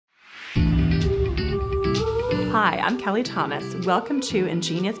Hi, I'm Kelly Thomas. Welcome to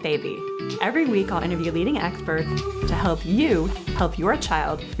Ingenious Baby. Every week I'll interview leading experts to help you help your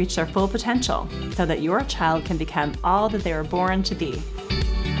child reach their full potential so that your child can become all that they were born to be.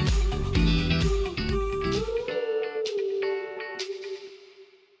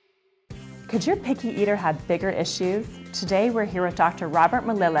 Could your picky eater have bigger issues? Today we're here with Dr. Robert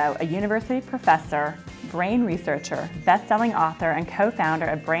Melillo, a university professor, brain researcher, best-selling author, and co-founder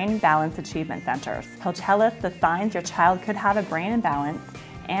of Brain Imbalance Achievement Centers. He'll tell us the signs your child could have a brain imbalance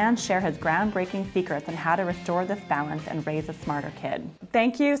and share his groundbreaking secrets on how to restore this balance and raise a smarter kid.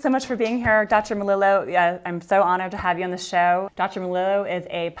 Thank you so much for being here, Dr. Melillo. I'm so honored to have you on the show. Dr. Melillo is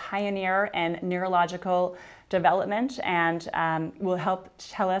a pioneer in neurological development and will help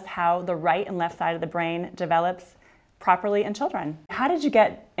tell us how the right and left side of the brain develops properly in children. How did you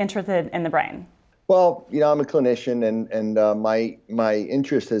get interested in the brain? Well, I'm a clinician, and my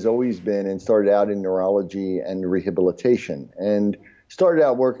interest has always been and started out in neurology and rehabilitation, and started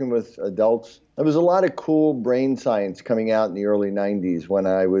out working with adults. There was a lot of cool brain science coming out in the early 90s when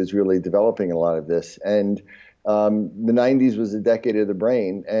I was really developing a lot of this, and the 90s was the decade of the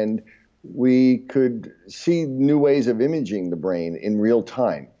brain, and we could see new ways of imaging the brain in real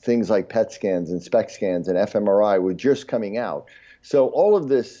time. Things like PET scans and SPECT scans and fMRI were just coming out. So all of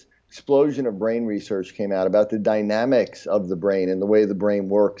this explosion of brain research came out about the dynamics of the brain and the way the brain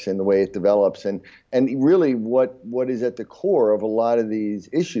works and the way it develops and really what is at the core of a lot of these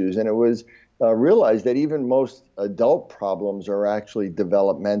issues. And it was realized that even most adult problems are actually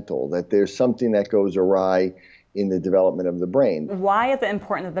developmental, that there's something that goes awry in the development of the brain. Why is it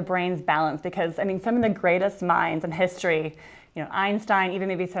important that the brain's balanced? Because, some of the greatest minds in history, Einstein, even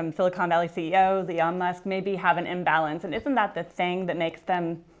maybe some Silicon Valley CEOs, Elon Musk, maybe have an imbalance. And isn't that the thing that makes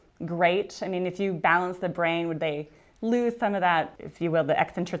them great? If you balance the brain, would they lose some of that, if you will, the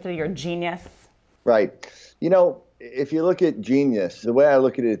eccentricity or genius? Right. If you look at genius, the way I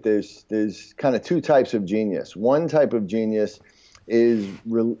look at it, there's kind of two types of genius. One type of genius is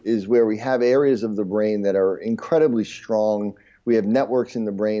where we have areas of the brain that are incredibly strong. We have networks in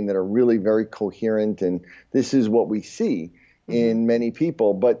the brain that are really very coherent, and this is what we see in many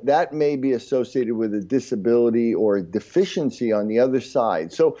people, but that may be associated with a disability or a deficiency on the other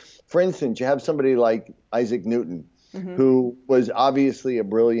side. So, for instance, you have somebody like Isaac Newton, who was obviously a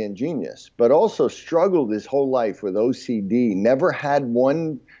brilliant genius, but also struggled his whole life with OCD, never had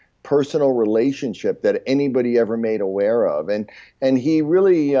one personal relationship that anybody ever made aware of. And he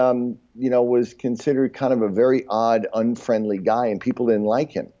really, was considered kind of a very odd, unfriendly guy, and people didn't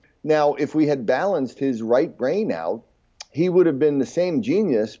like him. Now, if we had balanced his right brain out, he would have been the same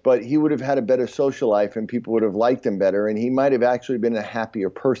genius, but he would have had a better social life and people would have liked him better, and he might have actually been a happier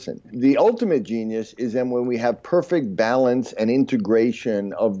person. The ultimate genius is then when we have perfect balance and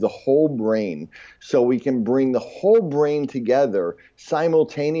integration of the whole brain, so we can bring the whole brain together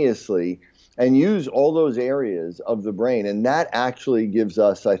simultaneously and use all those areas of the brain. And that actually gives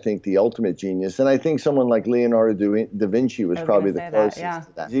us, I think, the ultimate genius. And I think someone like Leonardo da Vinci was probably the closest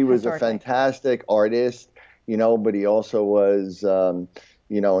to that. He was a fantastic artist, but he also was,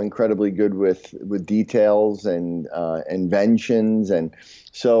 incredibly good with details and inventions. And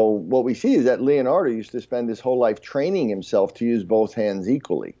so what we see is that Leonardo used to spend his whole life training himself to use both hands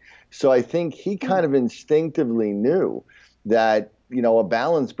equally. So I think he kind of instinctively knew that, a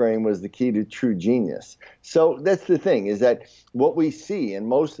balanced brain was the key to true genius. So that's the thing, is that what we see in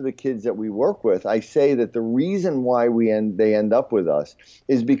most of the kids that we work with, I say that the reason why they end up with us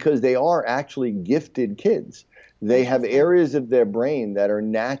is because they are actually gifted kids. They have areas of their brain that are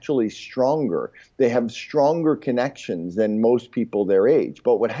naturally stronger. They have stronger connections than most people their age.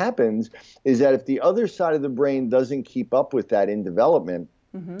 But what happens is that if the other side of the brain doesn't keep up with that in development,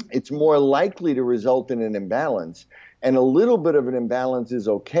 it's more likely to result in an imbalance. And a little bit of an imbalance is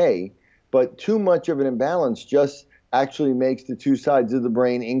okay, but too much of an imbalance just actually makes the two sides of the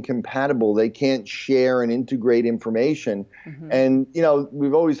brain incompatible. They can't share and integrate information. And,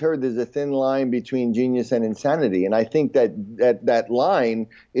 we've always heard there's a thin line between genius and insanity. And I think that line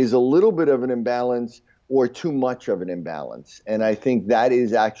is a little bit of an imbalance or too much of an imbalance. And I think that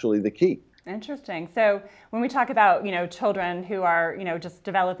is actually the key. Interesting. So when we talk about, children who are, just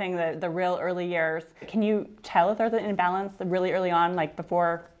developing the real early years, can you tell if there's an imbalance really early on, like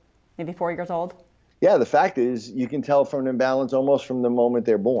before maybe 4 years old? Yeah, the fact is you can tell from an imbalance almost from the moment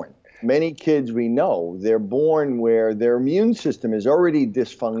they're born. Many kids we know, they're born where their immune system is already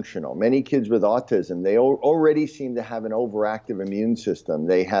dysfunctional. Many kids with autism, they already seem to have an overactive immune system.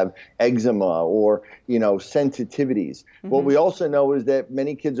 They have eczema or, sensitivities. What we also know is that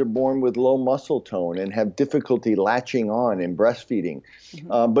many kids are born with low muscle tone and have difficulty latching on and breastfeeding.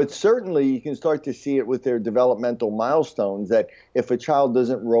 But certainly you can start to see it with their developmental milestones, that if a child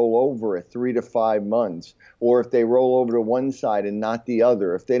doesn't roll over at 3 to 5 months, or if they roll over to one side and not the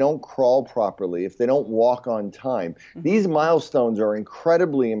other, if they don't crawl properly, if they don't walk on time, these milestones are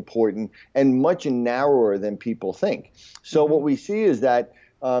incredibly important and much narrower than people think. So what we see is that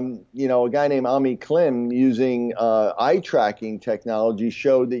a guy named Ami Klim, using eye tracking technology,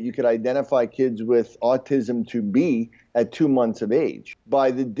 showed that you could identify kids with autism 2B at 2 months of age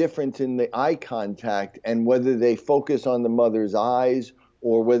by the difference in the eye contact and whether they focus on the mother's eyes,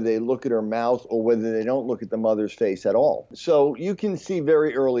 or whether they look at her mouth, or whether they don't look at the mother's face at all. So you can see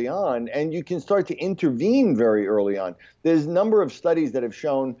very early on, and you can start to intervene very early on. There's a number of studies that have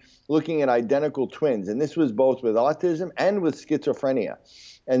shown, looking at identical twins, and this was both with autism and with schizophrenia.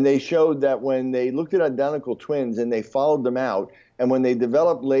 And they showed that when they looked at identical twins and they followed them out, and when they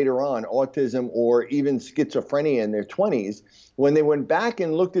developed later on autism or even schizophrenia in their 20s, when they went back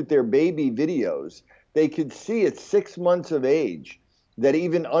and looked at their baby videos, they could see at 6 months of age that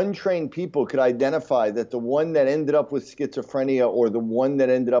even untrained people could identify that the one that ended up with schizophrenia or the one that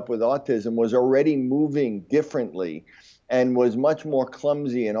ended up with autism was already moving differently and was much more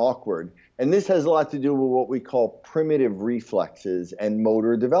clumsy and awkward. And this has a lot to do with what we call primitive reflexes and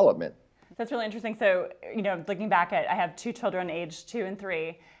motor development. That's really interesting. So, looking back I have 2 children aged 2 and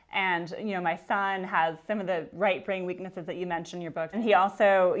 3. And, my son has some of the right brain weaknesses that you mentioned in your book. And he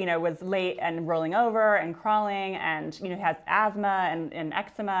also, was late and rolling over and crawling, and, has asthma and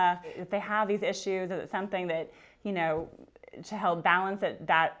eczema. If they have these issues, is it something that, to help balance it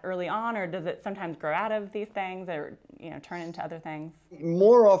that early on, or does it sometimes grow out of these things or, turn into other things?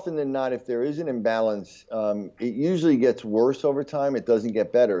 More often than not, if there is an imbalance, it usually gets worse over time. It doesn't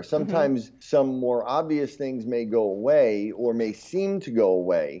get better. Sometimes some more obvious things may go away or may seem to go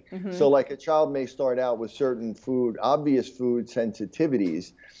away. So like a child may start out with certain obvious food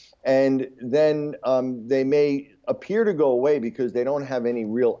sensitivities, and then they may appear to go away because they don't have any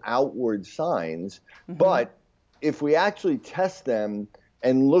real outward signs. But if we actually test them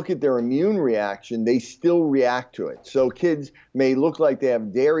and look at their immune reaction, they still react to it. So kids may look like they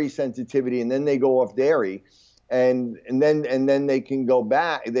have dairy sensitivity, and then they go off dairy, and then they can go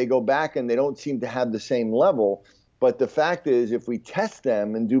back. They go back and they don't seem to have the same level. But the fact is, if we test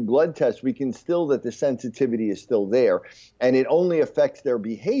them and do blood tests, we can still that the sensitivity is still there, and it only affects their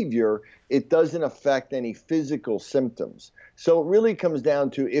behavior. It doesn't affect any physical symptoms. So it really comes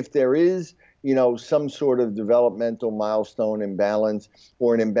down to, if there is some sort of developmental milestone imbalance,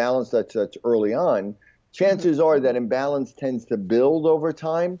 or an imbalance that's early on, chances are that imbalance tends to build over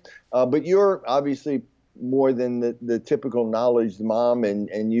time. But you're obviously more than the typical knowledge mom,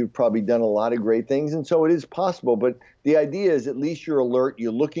 and you've probably done a lot of great things. And so it is possible. But the idea is, at least you're alert,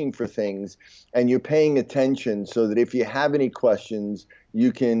 you're looking for things, and you're paying attention, so that if you have any questions,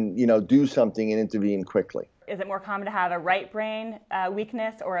 you can do something and intervene quickly. Is it more common to have a right brain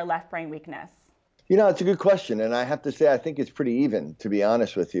weakness or a left brain weakness? It's a good question, and I have to say I think it's pretty even, to be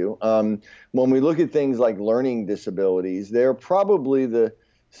honest with you. When we look at things like learning disabilities, they're probably the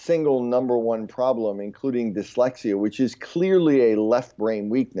single number one problem, including dyslexia, which is clearly a left brain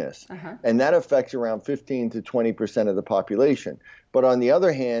weakness, and that affects around 15 to 20% of the population. But on the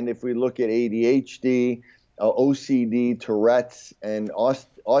other hand, if we look at ADHD, OCD, Tourette's, and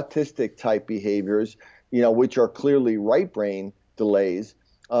autistic type behaviors, which are clearly right brain delays,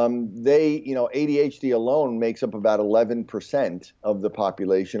 ADHD alone makes up about 11% of the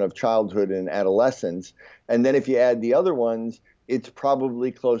population of childhood and adolescence. And then if you add the other ones, it's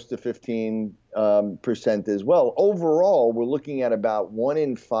probably close to 15% as well. Overall, we're looking at about 1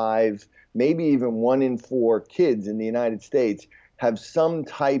 in 5, maybe even 1 in 4 kids in the United States have some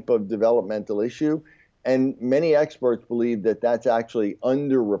type of developmental issue. And many experts believe that that's actually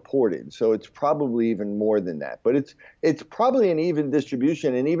underreported. So it's probably even more than that. But it's probably an even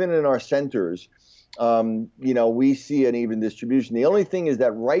distribution. And even in our centers, we see an even distribution. The only thing is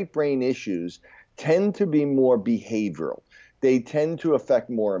that right brain issues tend to be more behavioral. They tend to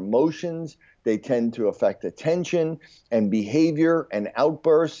affect more emotions. They tend to affect attention and behavior and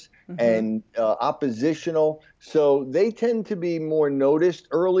outbursts and oppositional. So they tend to be more noticed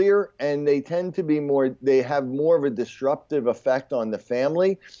earlier, and they tend to be they have more of a disruptive effect on the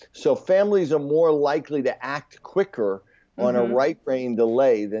family. So families are more likely to act quicker on a right brain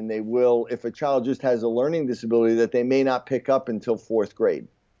delay than they will if a child just has a learning disability that they may not pick up until 4th grade.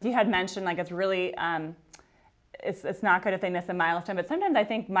 You had mentioned like it's really, it's not good if they miss a milestone, but sometimes I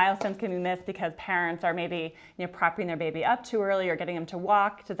think milestones can be missed because parents are maybe propping their baby up too early or getting them to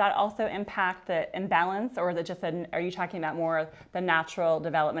walk. Does that also impact the imbalance, or is it just are you talking about more the natural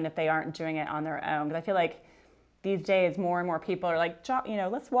development if they aren't doing it on their own? Because I feel like these days more and more people are like,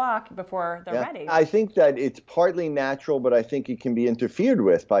 let's walk before they're ready. I think that it's partly natural, but I think it can be interfered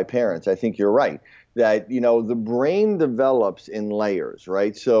with by parents. I think you're right that, the brain develops in layers,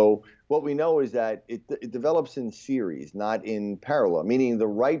 right? So what we know is that it develops in series, not in parallel, meaning the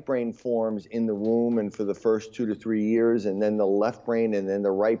right brain forms in the womb and for the first 2 to 3 years, and then the left brain, and then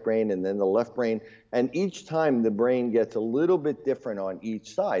the right brain, and then the left brain. And each time the brain gets a little bit different on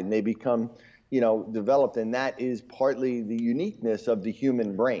each side, and they become developed, and that is partly the uniqueness of the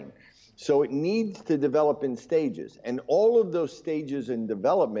human brain. So it needs to develop in stages, and all of those stages in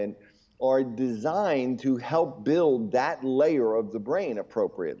development are designed to help build that layer of the brain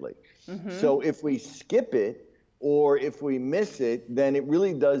appropriately. So if we skip it or if we miss it, then it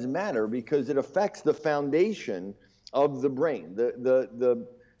really does matter because it affects the foundation of the brain.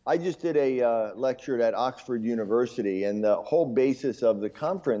 I just did a lecture at Oxford University, and the whole basis of the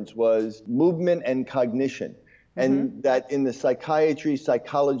conference was movement and cognition. And that in the psychiatry,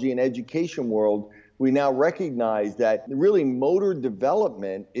 psychology, and education world, we now recognize that really motor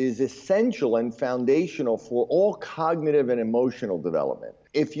development is essential and foundational for all cognitive and emotional development.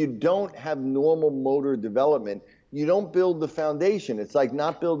 If you don't have normal motor development, you don't build the foundation. It's like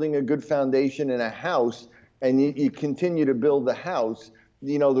not building a good foundation in a house, and you continue to build the house.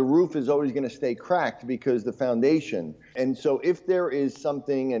 The roof is always going to stay cracked because the foundation. And so if there is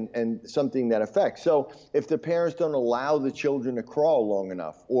something and something that affects, so if the parents don't allow the children to crawl long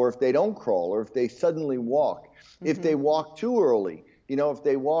enough, or if they don't crawl, or if they suddenly walk, if they walk too early, if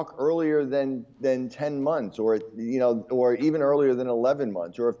they walk earlier than 10 months, or even earlier than 11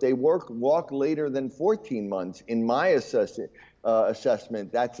 months, or if they walk later than 14 months, in my assessment,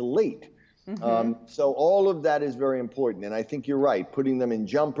 that's late. So all of that is very important, and I think you're right. Putting them in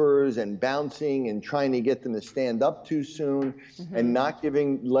jumpers and bouncing and trying to get them to stand up too soon, and not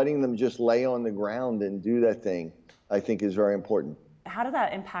letting them just lay on the ground and do that thing, I think is very important. How does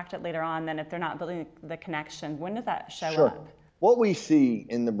that impact it later on then if they're not building the connection? When does that show Sure. up? What we see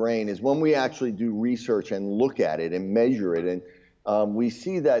in the brain is when we actually do research and look at it and measure it, and we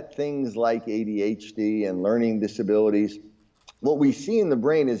see that things like ADHD and learning disabilities, what we see in the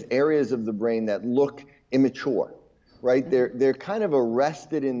brain is areas of the brain that look immature, right? They're kind of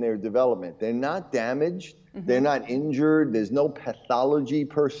arrested in their development. They're not damaged. They're not injured. There's no pathology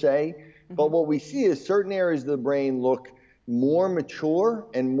per se. But what we see is certain areas of the brain look more mature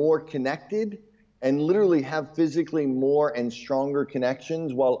and more connected, and literally have physically more and stronger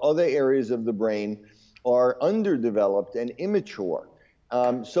connections, while other areas of the brain are underdeveloped and immature.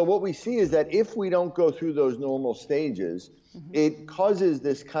 So what we see is that if we don't go through those normal stages, it causes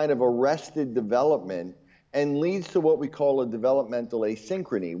this kind of arrested development and leads to what we call a developmental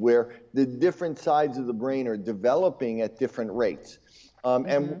asynchrony, where the different sides of the brain are developing at different rates.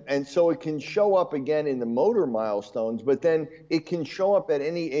 And so it can show up again in the motor milestones, but then it can show up at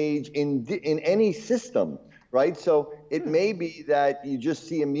any age in any system, right? So it may be that you just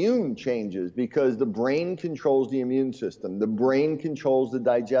see immune changes because the brain controls the immune system, the brain controls the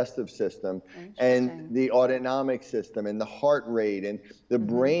digestive system, and the autonomic system, and the heart rate, and the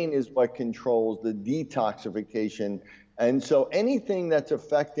brain is what controls the detoxification. And so anything that's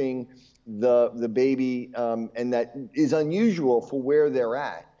affecting the baby and that is unusual for where they're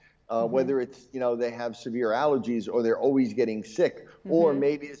at, whether it's they have severe allergies, or they're always getting sick, or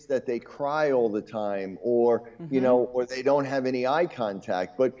maybe it's that they cry all the time, or or they don't have any eye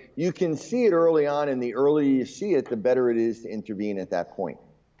contact. But you can see it early on, and the earlier you see it, the better it is to intervene at that point.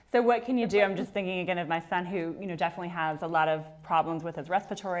 So what can you do? I'm just thinking again of my son who definitely has a lot of problems with his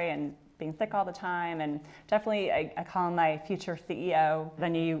respiratory and being sick all the time, and definitely I call him my future CEO.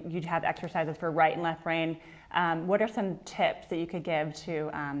 Then you'd have exercises for right and left brain. What are some tips that you could give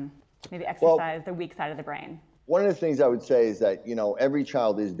to maybe exercise the weak side of the brain? One of the things I would say is that every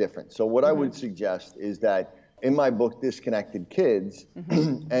child is different. So what I would suggest is that in my book Disconnected Kids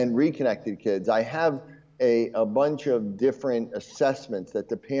and Reconnected Kids, I have a bunch of different assessments that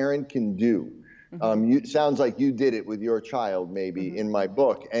the parent can do. Sounds like you did it with your child maybe in my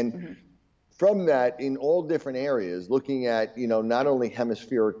book. And from that, in all different areas, looking at not only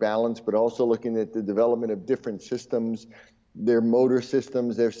hemispheric balance, but also looking at the development of different systems, their motor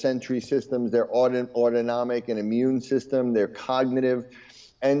systems, their sensory systems, their autonomic and immune system, their cognitive.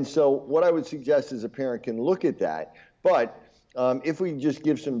 And so what I would suggest is a parent can look at that. But If we just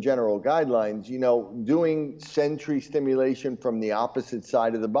give some general guidelines, doing sensory stimulation from the opposite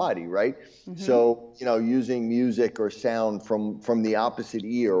side of the body, right? So, using music or sound from the opposite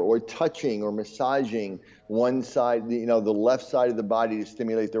ear, or touching or massaging one side, the left side of the body to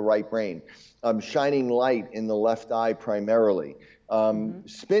stimulate the right brain. Shining light in the left eye primarily.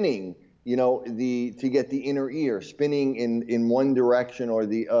 Spinning, to get the inner ear. Spinning in one direction or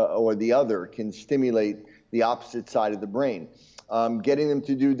the other can stimulate the opposite side of the brain. Getting them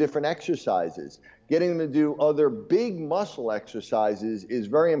to do different exercises, getting them to do other big muscle exercises is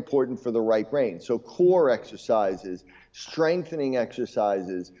very important for the right brain. So core exercises, strengthening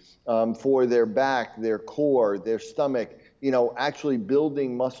exercises for their back, their core, their stomach, actually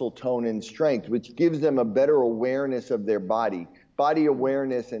building muscle tone and strength, which gives them a better awareness of their body. Body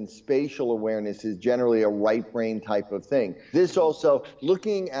awareness and spatial awareness is generally a right brain type of thing. This also,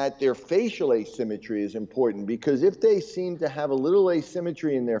 looking at their facial asymmetry is important, because if they seem to have a little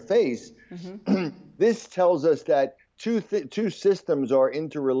asymmetry in their face, this tells us that two systems are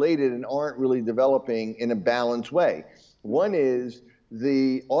interrelated and aren't really developing in a balanced way. One is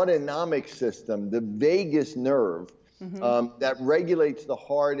the autonomic system, the vagus nerve, that regulates the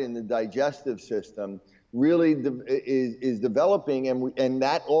heart and the digestive system, really is developing, and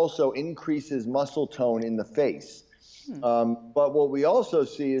that also increases muscle tone in the face. But what we also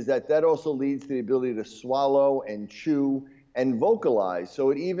see is that also leads to the ability to swallow and chew and vocalize. So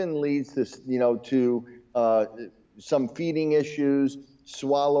it even leads to, some feeding issues,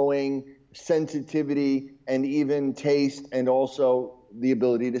 swallowing, sensitivity, and even taste, and also the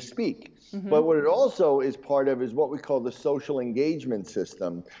ability to speak. But what it also is part of is what we call the social engagement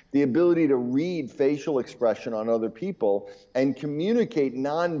system, the ability to read facial expression on other people and communicate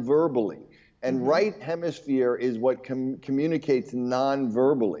non-verbally. And right hemisphere is what communicates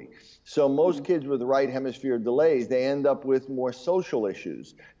non-verbally. So most kids with right hemisphere delays, they end up with more social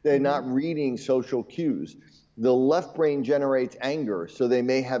issues. They're not reading social cues. The left brain generates anger, so they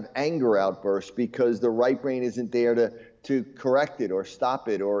may have anger outbursts because the right brain isn't there to correct it or stop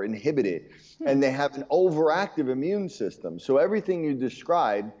it or inhibit it. And they have an overactive immune system. So everything you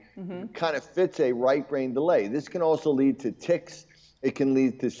described kind of fits a right brain delay. This can also lead to tics. It can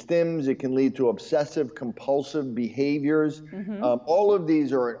lead to stims. It can lead to obsessive compulsive behaviors. All of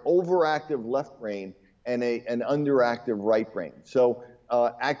these are an overactive left brain and an underactive right brain. So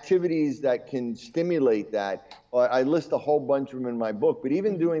activities that can stimulate that, I list a whole bunch of them in my book, but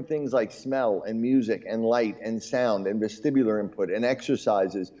even doing things like smell and music and light and sound and vestibular input and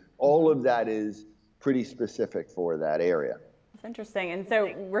exercises, all of that is pretty specific for that area. That's interesting. And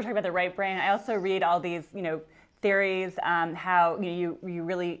so we're talking about the right brain. I also read all these, theories, how you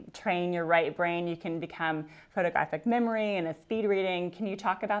really train your right brain. You can become photographic memory and a speed reading. Can you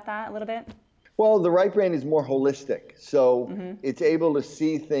talk about that a little bit? Well, the right brain is more holistic, so it's able to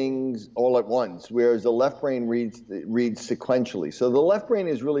see things all at once, whereas the left brain reads sequentially. So the left brain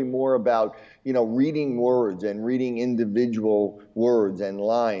is really more about, reading words and reading individual words and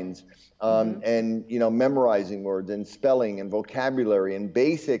lines, and memorizing words and spelling and vocabulary and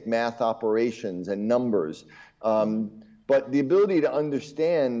basic math operations and numbers. But the ability to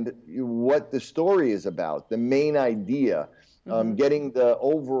understand what the story is about, the main idea, getting the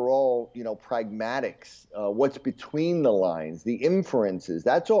overall, pragmatics, what's between the lines, the inferences,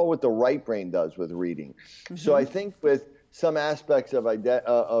 that's all what the right brain does with reading. So I think with some aspects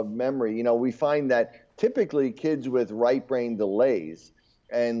of memory, we find that typically kids with right brain delays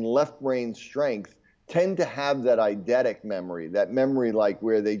and left brain strength tend to have that eidetic memory, that memory like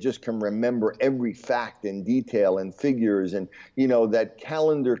where they just can remember every fact in detail and figures, and that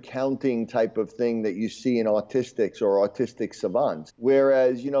calendar counting type of thing that you see in autistics or autistic savants.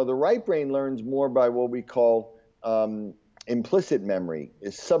 Whereas the right brain learns more by what we call implicit memory,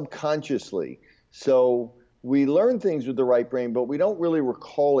 is subconsciously. So we learn things with the right brain, but we don't really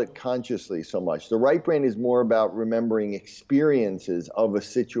recall it consciously so much. The right brain is more about remembering experiences of a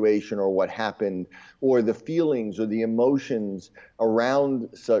situation or what happened, or the feelings or the emotions around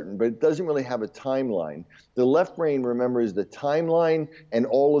certain, but it doesn't really have a timeline. The left brain remembers the timeline and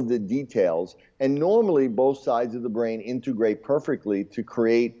all of the details, and normally both sides of the brain integrate perfectly to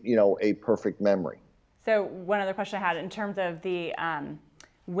create, a perfect memory. So one other question I had in terms of the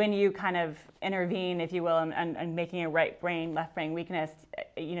when you kind of intervene, if you will, and making a right brain, left brain weakness,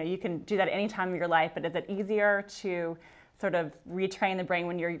 you can do that at any time of your life, but is it easier to sort of retrain the brain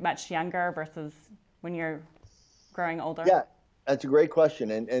when you're much younger versus when you're growing older? Yeah, that's a great question.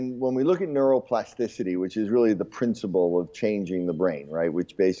 And when we look at neuroplasticity, which is really the principle of changing the brain, right,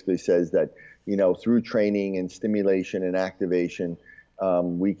 which basically says that, through training and stimulation and activation,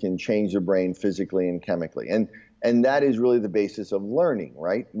 We can change the brain physically and chemically. And that is really the basis of learning,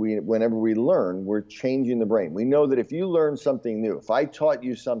 right? Whenever we learn, we're changing the brain. We know that if you learn something new, if I taught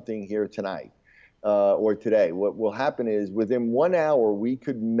you something here tonight or today, what will happen is within 1 hour, we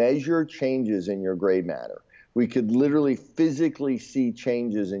could measure changes in your gray matter. We could literally physically see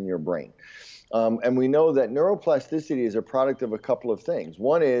changes in your brain. And we know that neuroplasticity is a product of a couple of things.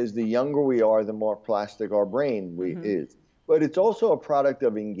 One is the younger we are, the more plastic our brain is. But it's also a product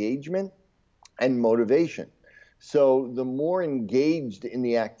of engagement and motivation. So the more engaged in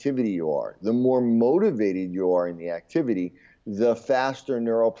the activity you are, the more motivated you are in the activity, the faster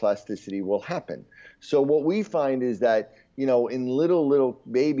neuroplasticity will happen. So what we find is that, in little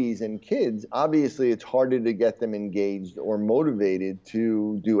babies and kids, obviously it's harder to get them engaged or motivated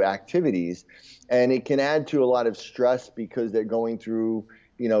to do activities. And it can add to a lot of stress because they're going through,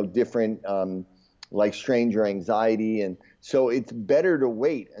 different, like stranger anxiety. And so it's better to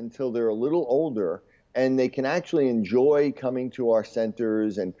wait until they're a little older and they can actually enjoy coming to our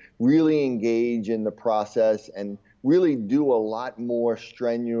centers and really engage in the process and really do a lot more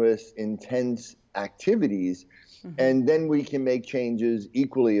strenuous, intense activities. And then we can make changes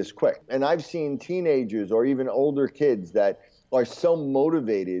equally as quick. And I've seen teenagers or even older kids that are so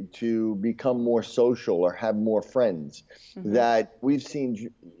motivated to become more social or have more friends that we've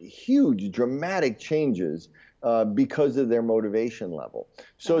seen huge, dramatic changes because of their motivation level.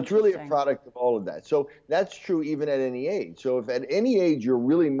 So it's really a product of all of that. So that's true even at any age. So if at any age you're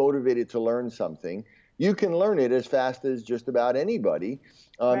really motivated to learn something, you can learn it as fast as just about anybody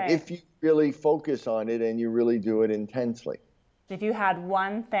if you really focus on it and you really do it intensely. If you had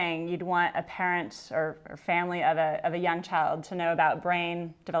one thing you'd want a parent or family of a young child to know about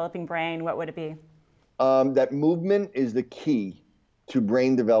developing brain, what would it be? That movement is the key to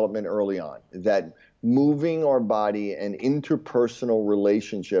brain development early on. That moving our body and interpersonal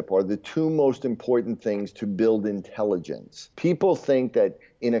relationship are the two most important things to build intelligence. People think that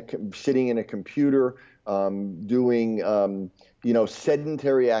sitting in a computer, doing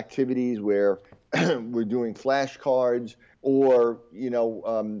sedentary activities where we're doing flashcards or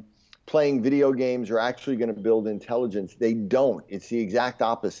playing video games are actually going to build intelligence. They don't. It's the exact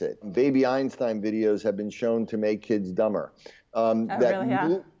opposite. Baby Einstein videos have been shown to make kids dumber. Really?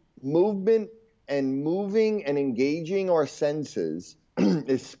 Yeah. Movement and moving and engaging our senses,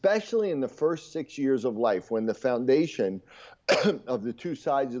 especially in the first 6 years of life when the foundation of the two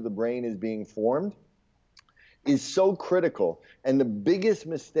sides of the brain is being formed, is so critical. And the biggest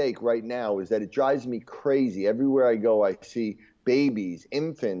mistake right now is that it drives me crazy. Everywhere I go, I see babies,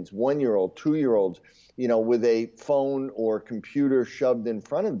 infants, 1-year-old, 2-year-olds, with a phone or computer shoved in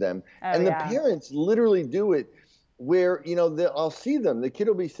front of them. And the parents literally do it where, I'll see them. The kid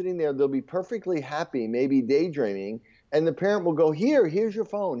will be sitting there. They'll be perfectly happy, maybe daydreaming. And the parent will go, here's your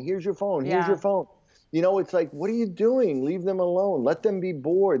phone. Here's your phone. Here's your phone. It's like, what are you doing? Leave them alone. Let them be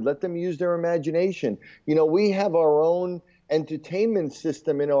bored. Let them use their imagination. We have our own entertainment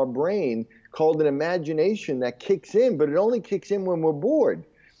system in our brain called an imagination that kicks in, but it only kicks in when we're bored,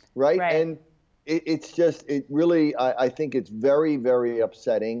 right? And it really, I think it's very, very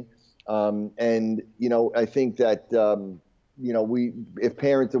upsetting. And I think that, if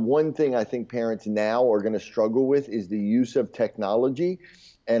parents, the one thing I think parents now are going to struggle with is the use of technology.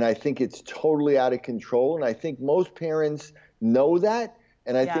 And I think it's totally out of control. And I think most parents know that.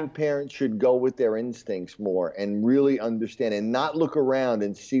 And I think parents should go with their instincts more and really understand and not look around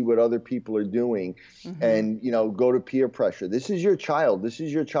and see what other people are doing and, go to peer pressure. This is your child. This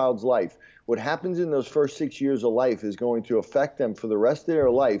is your child's life. What happens in those first 6 years of life is going to affect them for the rest of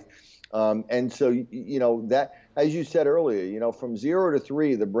their life. And so, that, as you said earlier, from 0 to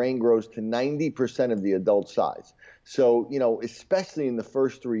 3, the brain grows to 90% of the adult size. So, especially in the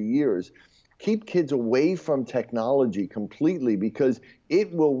first 3 years, keep kids away from technology completely because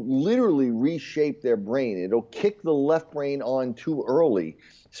it will literally reshape their brain. It'll kick the left brain on too early,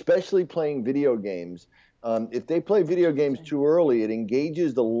 especially playing video games. If they play video games too early, it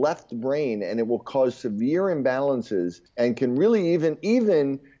engages the left brain and it will cause severe imbalances and can really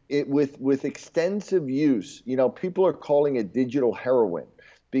even with extensive use, people are calling it digital heroin.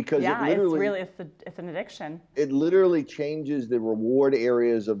 Because it's an addiction. It literally changes the reward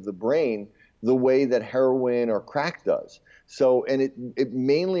areas of the brain the way that heroin or crack does. So, and it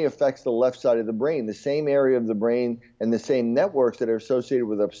mainly affects the left side of the brain, the same area of the brain and the same networks that are associated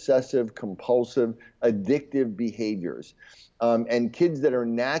with obsessive, compulsive, addictive behaviors. And kids that are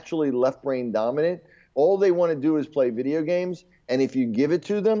naturally left brain dominant, all they want to do is play video games. And if you give it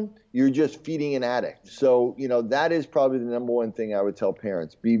to them, you're just feeding an addict. So, that is probably the number one thing I would tell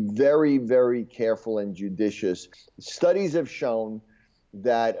parents. Be very, very careful and judicious. Studies have shown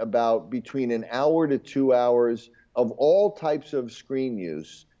that about between an hour to 2 hours of all types of screen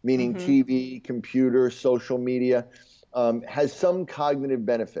use, meaning TV, computer, social media, has some cognitive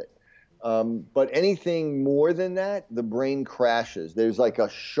benefit. But anything more than that, the brain crashes. There's like a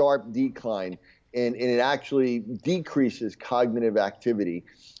sharp decline, and it actually decreases cognitive activity.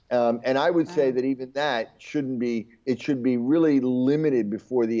 And I would say that even that shouldn't be, it should be really limited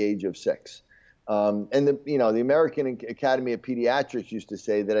before the age of 6. And the American Academy of Pediatrics used to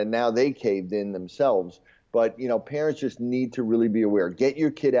say that, and now they caved in themselves. But parents just need to really be aware. Get your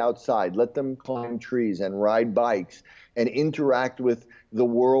kid outside, let them climb trees and ride bikes and interact with the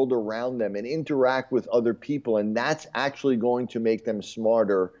world around them and interact with other people. And that's actually going to make them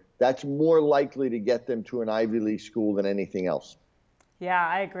smarter. That's more likely to get them to an Ivy League school than anything else. Yeah,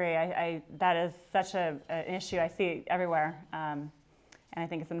 I agree. That is such an issue I see everywhere. And I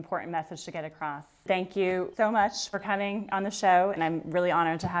think it's an important message to get across. Thank you so much for coming on the show, and I'm really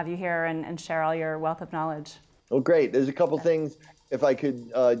honored to have you here and share all your wealth of knowledge. Well, great. There's a couple things, if I could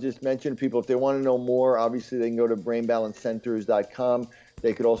just mention to people, if they want to know more, obviously they can go to brainbalancecenters.com.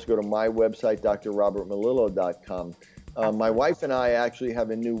 They could also go to my website, drrobertmelillo.com. My wife and I actually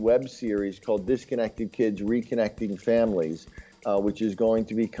have a new web series called Disconnected Kids, Reconnecting Families, which is going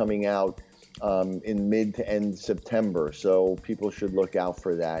to be coming out in mid to end September, so people should look out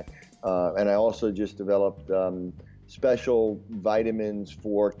for that. And I also just developed special vitamins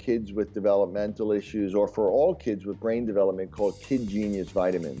for kids with developmental issues, or for all kids with brain development, called Ingenious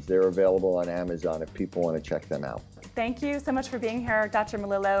vitamins. They're available on Amazon if people want to check them out. Thank you so much for being here, Dr.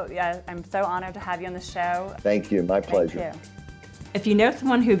 Melillo. I'm so honored to have you on the show. Thank you. My pleasure. Thank you. If you know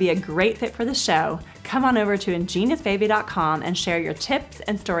someone who'd be a great fit for the show, come on over to ingeniousbaby.com and share your tips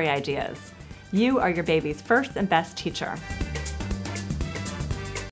and story ideas. You are your baby's first and best teacher.